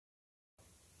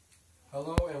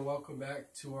Hello and welcome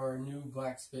back to our new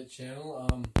Black Spit channel.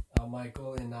 I'm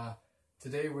Michael, and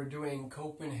today we're doing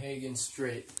Copenhagen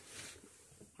straight.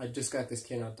 I just got this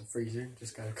can out the freezer,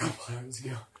 just got a couple hours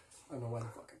ago. I don't know why the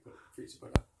fuck I put it in the freezer,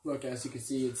 but look, as you can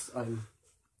see, it's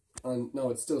no,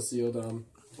 it's still sealed. I'm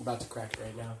about to crack it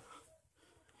right now.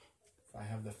 If I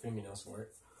have the fingernails for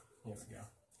it. Here we go.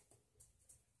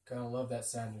 Gotta love that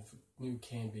sound of new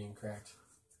can being cracked.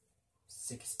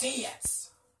 60 yes!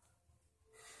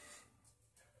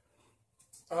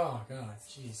 Oh god,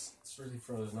 jeez, it's really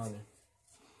frozen on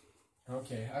there.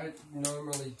 Okay, I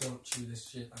normally don't chew this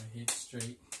shit. I hate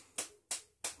straight.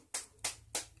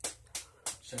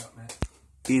 Shut up, Matt.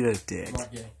 Eat a dick. I'm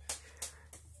not gay.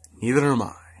 Neither am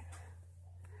I.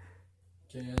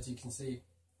 Okay, as you can see,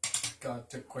 God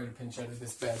took quite a pinch out of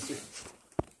this bastard.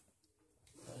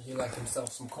 He liked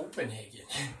himself some Copenhagen.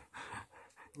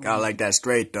 Gotta like that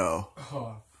straight though.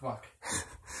 Oh, fuck.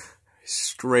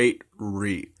 Straight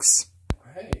reeks.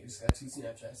 Hey, just got 2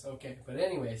 Snapchats. Okay, but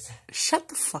anyways. Shut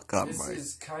the fuck up, This Mike.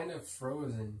 is kind of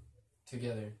frozen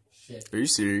together. Shit. Are you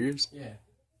serious? Yeah.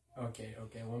 Okay,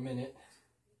 1 minute.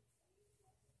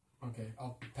 Okay,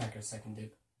 I'll pack a second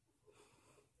dip.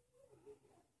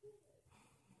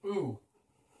 Ooh.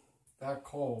 That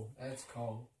cold. That's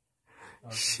cold.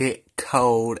 Okay. Shit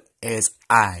cold as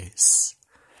ice.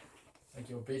 Like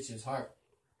your bitch's heart.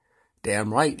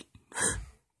 Damn right.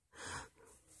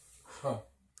 Huh.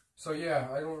 So yeah,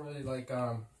 I don't really like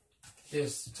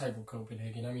this type of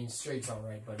Copenhagen. I mean, straight's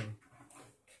alright, but I'm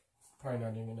probably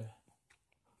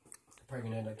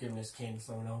gonna end up giving this can to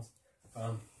someone else.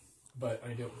 But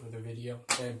I do it for the video,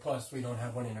 and plus we don't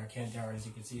have one in our can tower. As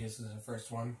you can see, this is the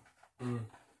first one.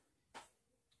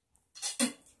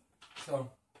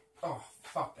 So, oh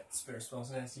fuck, that spitter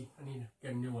smells nasty. I need to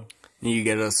get a new one. You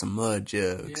get us some mud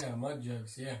jugs. Yeah, mud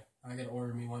jugs. Yeah, I gotta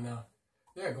order me one now.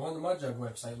 Yeah, go on the Mud Jug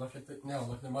website. Look at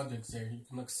the Mud Jugs there. You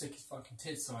can look sick as fucking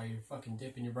tits while you're fucking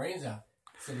dipping your brains out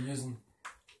instead of using,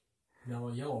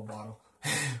 a yellow bottle.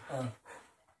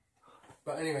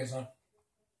 But anyways,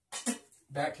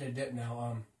 back to the dip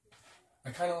now.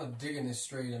 I kind of like digging this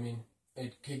straight. I mean,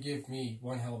 it could give me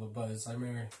one hell of a buzz. I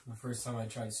remember the first time I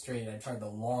tried straight, I tried the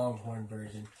Longhorn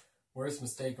version. Worst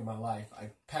mistake of my life. I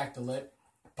packed a lip,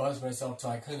 buzzed myself till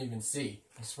I couldn't even see.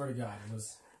 I swear to God, it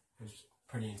was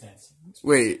pretty intense.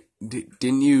 Wait,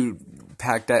 didn't you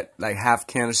pack that like half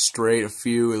can of straight, a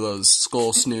few of those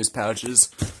skull snooze pouches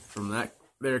from that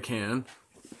their can,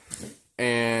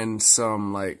 and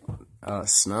some like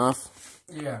snuff?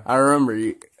 Yeah. I remember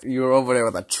you were over there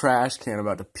with a trash can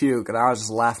about to puke, and I was just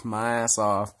laughing my ass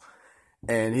off,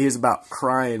 and he was about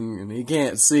crying, and he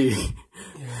can't see,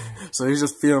 so he's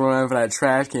just feeling around for that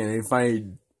trash can, and he finally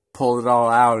pulled it all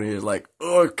out, and he's like,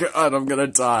 oh god, I'm gonna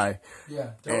die.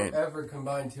 Yeah, don't ever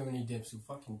combine too many dips. You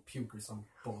fucking puke or some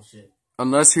bullshit.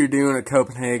 Unless you're doing a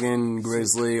Copenhagen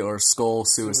Grizzly or Skull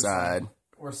Suicide.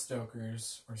 Or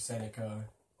Stoker's, or Seneca,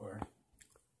 or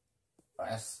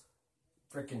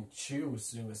frickin' Chew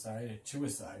Suicide, or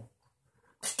Chewicide.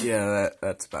 Yeah,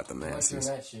 that's about the nastiest. I'm not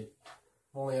doing that shit.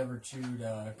 I've only ever chewed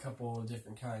a couple of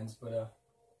different kinds, but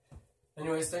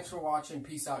anyways, thanks for watching.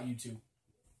 Peace out, YouTube.